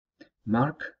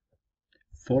Mark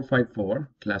 454,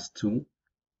 Class 2,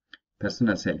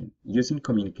 Personal Selling, Using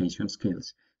Communication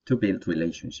Skills to Build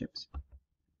Relationships.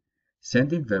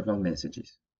 Sending verbal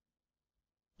messages.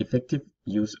 Effective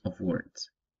use of words.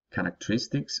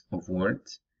 Characteristics of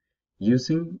words.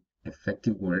 Using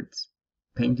effective words.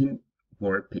 Painting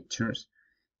word pictures.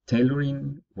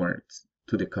 Tailoring words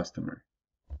to the customer.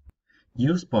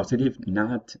 Use positive,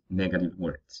 not negative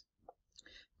words.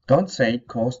 Don't say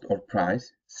cost or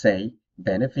price, say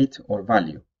benefit or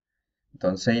value.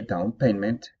 Don't say down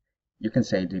payment, you can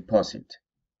say deposit.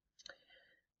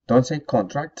 Don't say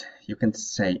contract, you can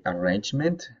say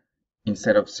arrangement.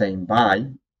 Instead of saying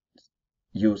buy,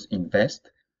 use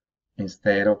invest.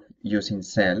 Instead of using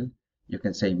sell, you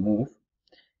can say move.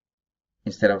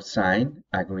 Instead of sign,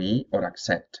 agree or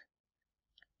accept.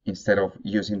 Instead of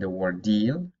using the word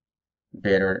deal,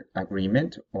 better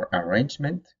agreement or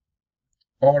arrangement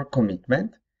or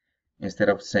commitment. Instead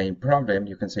of saying problem,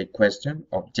 you can say question,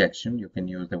 objection. You can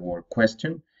use the word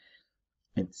question.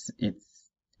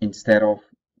 Instead of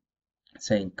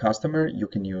saying customer, you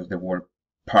can use the word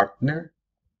partner.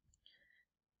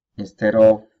 Instead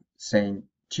of saying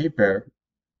cheaper,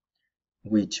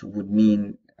 which would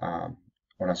mean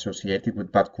or associated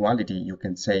with bad quality, you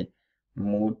can say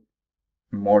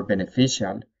more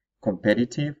beneficial,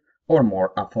 competitive, or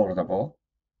more affordable.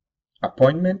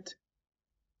 Appointment.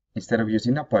 Instead of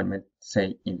using appointment,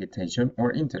 say invitation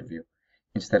or interview.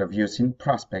 Instead of using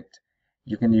prospect,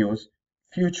 you can use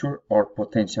future or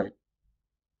potential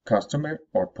customer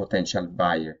or potential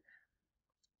buyer.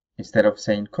 Instead of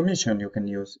saying commission, you can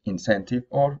use incentive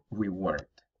or reward.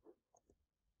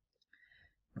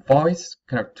 Voice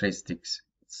characteristics,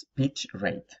 speech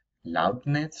rate,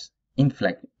 loudness,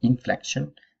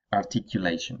 inflection,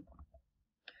 articulation.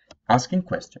 Asking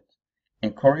questions.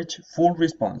 Encourage full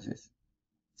responses.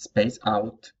 Space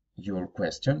out your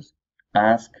questions.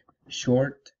 Ask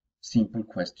short, simple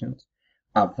questions.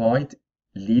 Avoid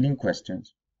leading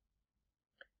questions.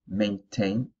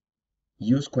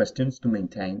 Use questions to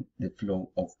maintain the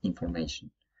flow of information.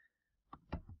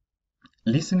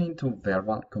 Listening to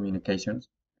verbal communications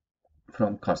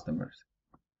from customers.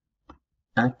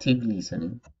 Active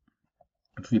listening.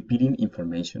 Repeating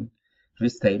information.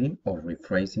 Restating or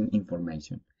rephrasing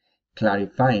information.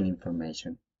 Clarifying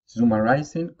information.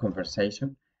 Summarizing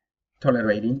conversation.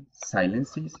 Tolerating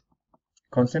silences.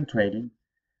 Concentrating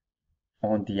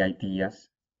on the ideas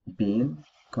being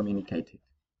communicated.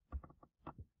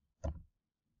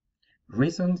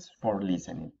 Reasons for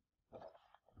listening.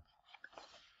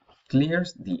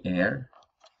 Clears the air.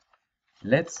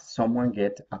 Lets someone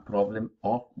get a problem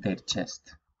off their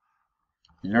chest.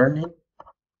 Learning.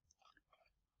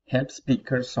 Helps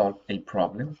speaker solve a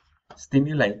problem.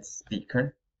 Stimulates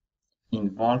speaker.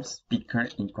 Involves speaker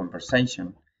in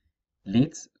conversation.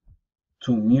 Leads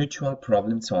to mutual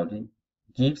problem solving.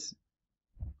 Gives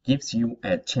you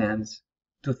a chance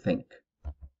to think.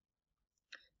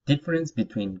 Difference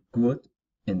between good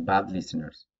and bad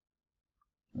listeners.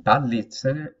 Bad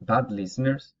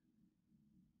listeners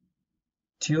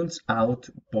tunes out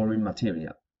boring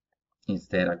material.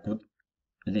 Instead, a good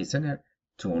listener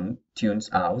tunes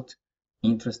out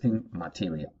interesting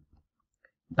material.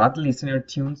 Bad listener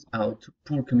tunes out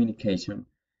poor communication.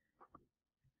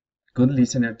 Good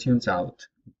listener tunes out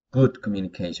good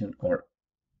communication or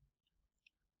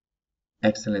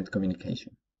excellent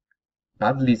communication.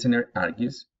 Bad listener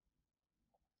argues.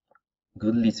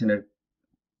 Good listener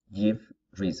gives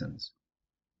reasons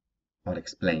or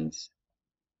explains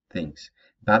things.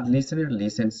 Bad listener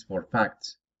listens for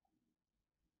facts.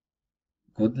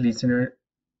 Good listener,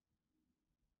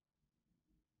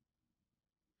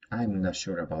 I'm not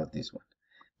sure about this one.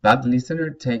 Bad listener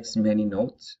takes many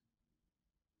notes.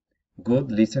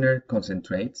 Good listener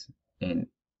concentrates and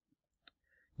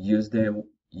uses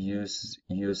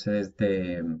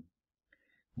the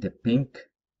pink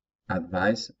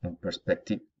advice on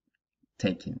perspective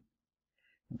taking.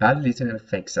 Bad listener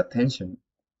fakes attention.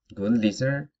 Good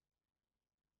listener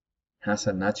has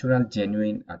a natural,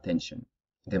 genuine attention,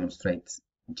 demonstrates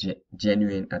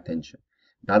genuine attention.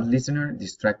 Bad listener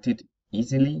distracted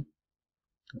easily.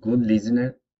 Good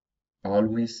listener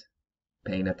always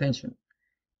paying attention.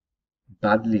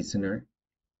 Bad listener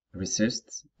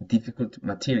resists difficult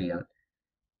material.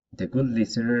 The good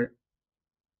listener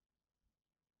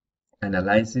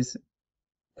analyzes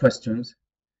questions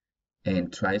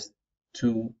and tries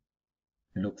to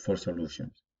look for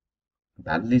solutions.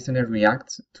 Bad listener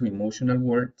reacts to emotional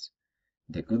words.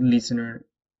 The good listener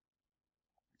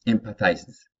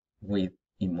empathizes with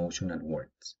emotional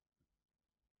words.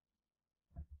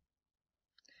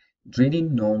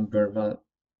 Reading non-verbal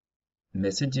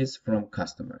messages from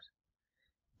customers.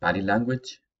 body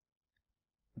language,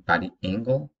 body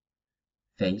angle,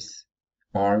 face,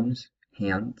 arms,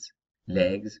 hands,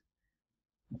 legs,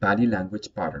 body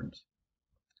language patterns,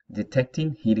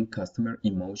 detecting hidden customer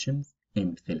emotions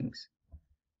and feelings,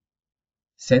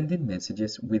 sending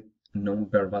messages with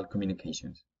non-verbal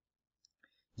communications,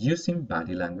 using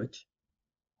body language,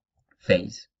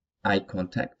 face, eye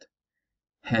contact,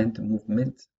 hand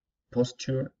movements,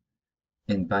 posture,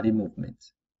 and body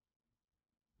movements,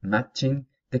 matching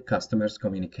the customer's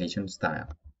communication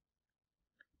style,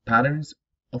 patterns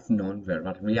of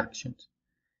non-verbal reactions,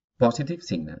 positive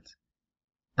signals,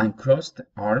 uncrossed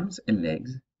arms and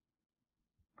legs,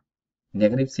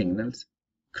 negative signals,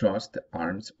 crossed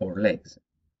arms or legs,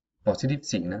 positive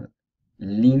signal,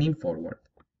 leaning forward,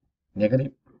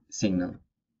 negative signal,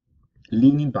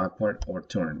 leaning backward or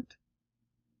turned,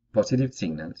 positive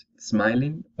signals,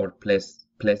 smiling or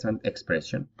pleasant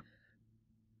expression,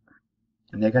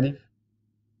 negative,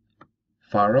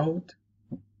 furrowed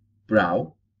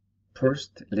brow,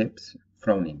 pursed lips,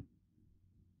 frowning,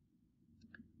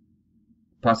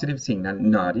 positive signal,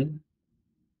 nodding,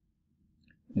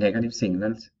 negative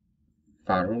signals,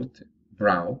 furrowed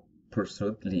brow, pursed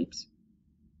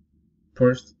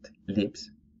lips,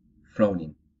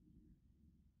 frowning.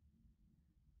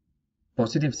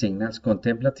 Positive signals,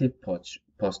 contemplative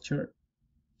posture,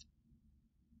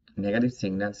 negative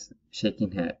signals,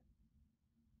 shaking head,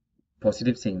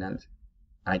 positive signals,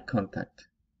 eye contact,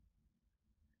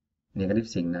 negative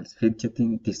signals,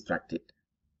 fidgeting, distracted,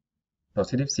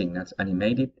 positive signals,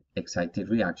 animated, excited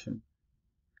reaction,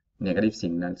 negative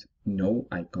signals, no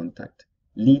eye contact,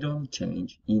 little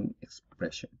change in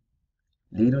expression,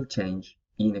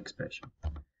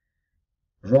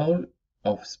 role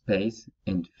of space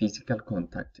and physical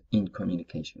contact in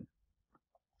communication,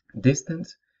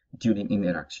 distance during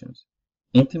interactions,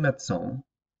 intimate zone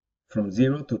from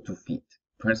 0 to 2 feet,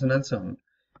 personal zone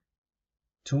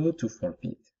 2 to 4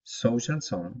 feet, social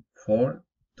zone 4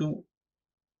 to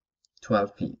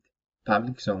 12 feet,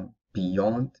 public zone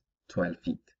beyond 12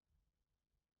 feet,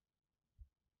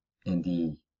 and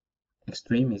the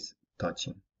extreme is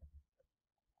touching.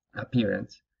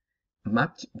 Appearance,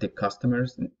 match the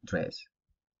customer's dress,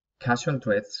 casual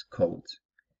dress codes,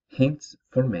 hints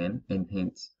for men and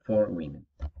hints for women.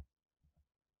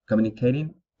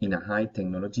 Communicating in a high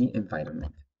technology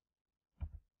environment.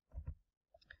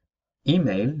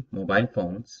 Email, mobile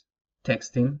phones,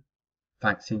 texting,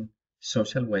 faxing,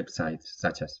 social websites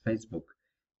such as Facebook,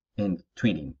 and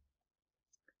tweeting.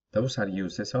 Those are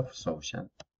uses of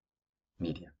social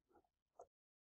media.